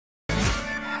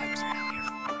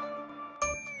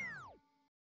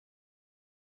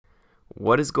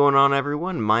What is going on,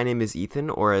 everyone? My name is Ethan,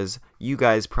 or as you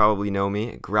guys probably know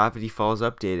me, Gravity Falls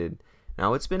Updated.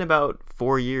 Now, it's been about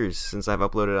 4 years since I've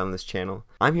uploaded on this channel.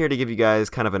 I'm here to give you guys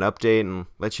kind of an update and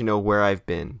let you know where I've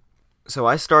been. So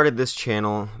I started this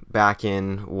channel back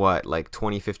in, like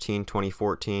 2015,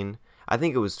 2014? I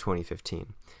think it was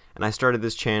 2015. And I started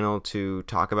this channel to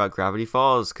talk about Gravity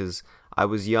Falls because I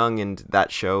was young and that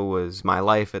show was my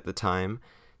life at the time.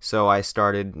 So I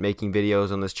started making videos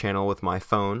on this channel with my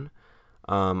phone.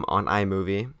 On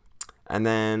iMovie, and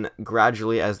then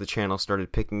gradually as the channel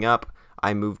started picking up,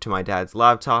 I moved to my dad's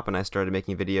laptop and I started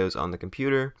making videos on the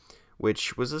computer,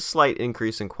 which was a slight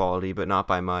increase in quality but not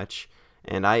by much.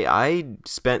 And I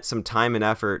spent some time and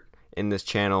effort in this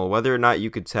channel, whether or not you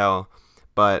could tell,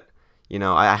 but you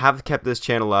know, I have kept this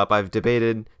channel up. I've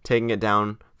debated taking it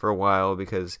down for a while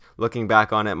because looking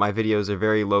back on it, my videos are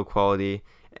very low quality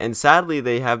and sadly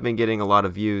they have been getting a lot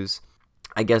of views.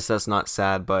 I guess that's not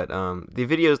sad, but the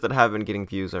videos that have been getting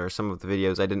views are some of the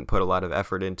videos I didn't put a lot of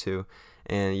effort into.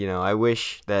 And, you know, I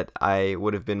wish that I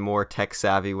would have been more tech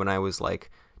savvy when I was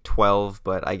like 12,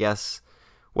 but I guess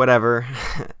whatever.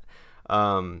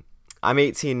 I'm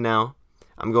 18 now.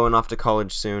 I'm going off to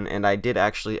college soon, and I did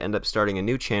actually end up starting a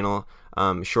new channel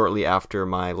shortly after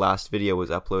my last video was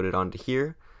uploaded onto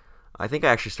here. I think I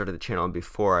actually started the channel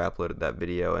before I uploaded that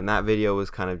video, and that video was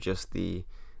kind of just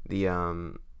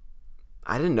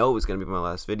I didn't know it was going to be my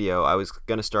last video. I was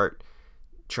going to start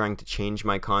trying to change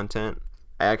my content.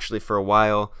 I actually, for a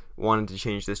while, wanted to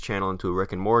change this channel into a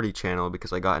Rick and Morty channel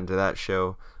because I got into that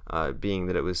show, being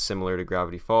that it was similar to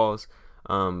Gravity Falls.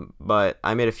 But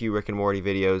I made a few Rick and Morty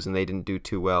videos and they didn't do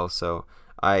too well, so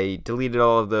I deleted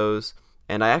all of those.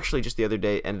 And I actually just the other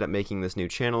day ended up making this new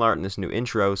channel art and this new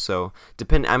intro, so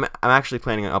I'm actually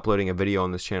planning on uploading a video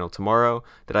on this channel tomorrow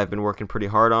that I've been working pretty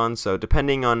hard on, so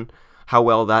depending on how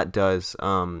well that does,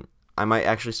 I might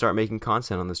actually start making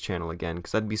content on this channel again,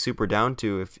 because I'd be super down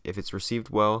to if it's received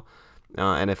well,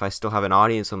 and if I still have an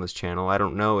audience on this channel. I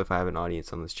don't know if I have an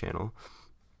audience on this channel.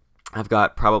 I've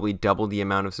got probably double the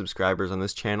amount of subscribers on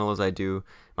this channel as I do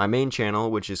my main channel,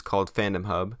 which is called Fandom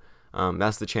Hub.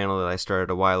 That's the channel that I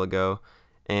started a while ago,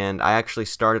 and I actually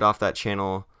started off that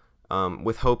channel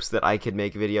with hopes that I could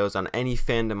make videos on any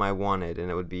fandom I wanted, and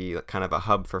it would be kind of a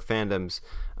hub for fandoms.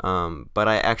 But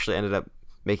I actually ended up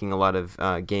making a lot of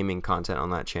gaming content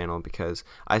on that channel because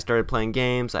I started playing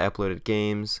games, I uploaded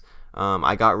games,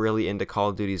 I got really into Call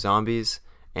of Duty Zombies,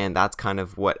 and that's kind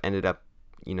of what ended up,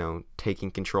 you know,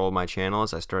 taking control of my channel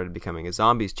as I started becoming a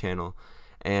zombies channel.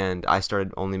 And I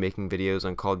started only making videos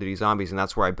on Call of Duty Zombies, and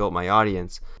that's where I built my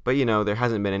audience. But you know, there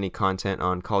hasn't been any content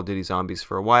on Call of Duty Zombies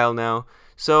for a while now,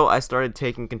 so I started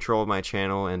taking control of my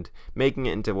channel and making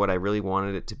it into what I really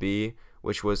wanted it to be,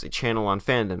 which was a channel on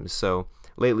fandoms. So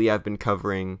lately I've been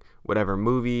covering whatever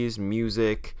movies,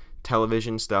 music,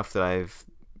 television stuff that I've,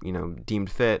 you know, deemed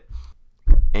fit,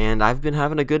 and I've been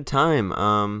having a good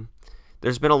time.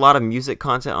 There's been a lot of music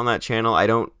content on that channel. I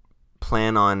don't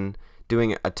plan on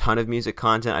doing a ton of music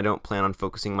content. I don't plan on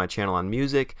focusing my channel on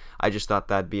music. I just thought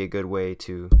that'd be a good way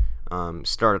to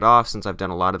start it off since I've done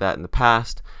a lot of that in the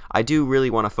past. I do really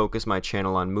want to focus my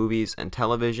channel on movies and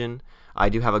television. I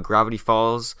do have a Gravity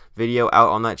Falls video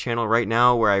out on that channel right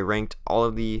now where I ranked all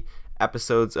of the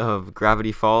episodes of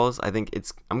Gravity Falls.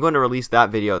 I'm going to release that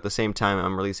video at the same time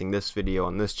I'm releasing this video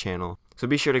on this channel. So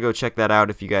be sure to go check that out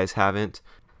if you guys haven't.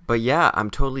 But yeah, I'm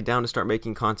totally down to start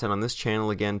making content on this channel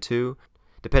again too.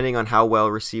 Depending on how well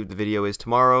received the video is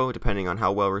tomorrow, depending on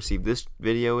how well received this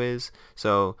video is.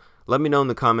 So let me know in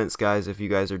the comments, guys, if you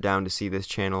guys are down to see this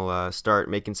channel start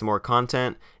making some more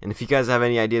content. And if you guys have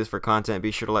any ideas for content,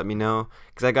 be sure to let me know,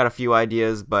 because I got a few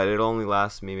ideas, but it'll only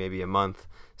last me maybe a month.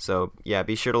 So yeah,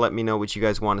 be sure to let me know what you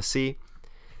guys want to see.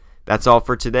 That's all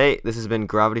for today. This has been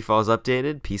Gravity Falls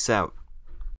Updated. Peace out.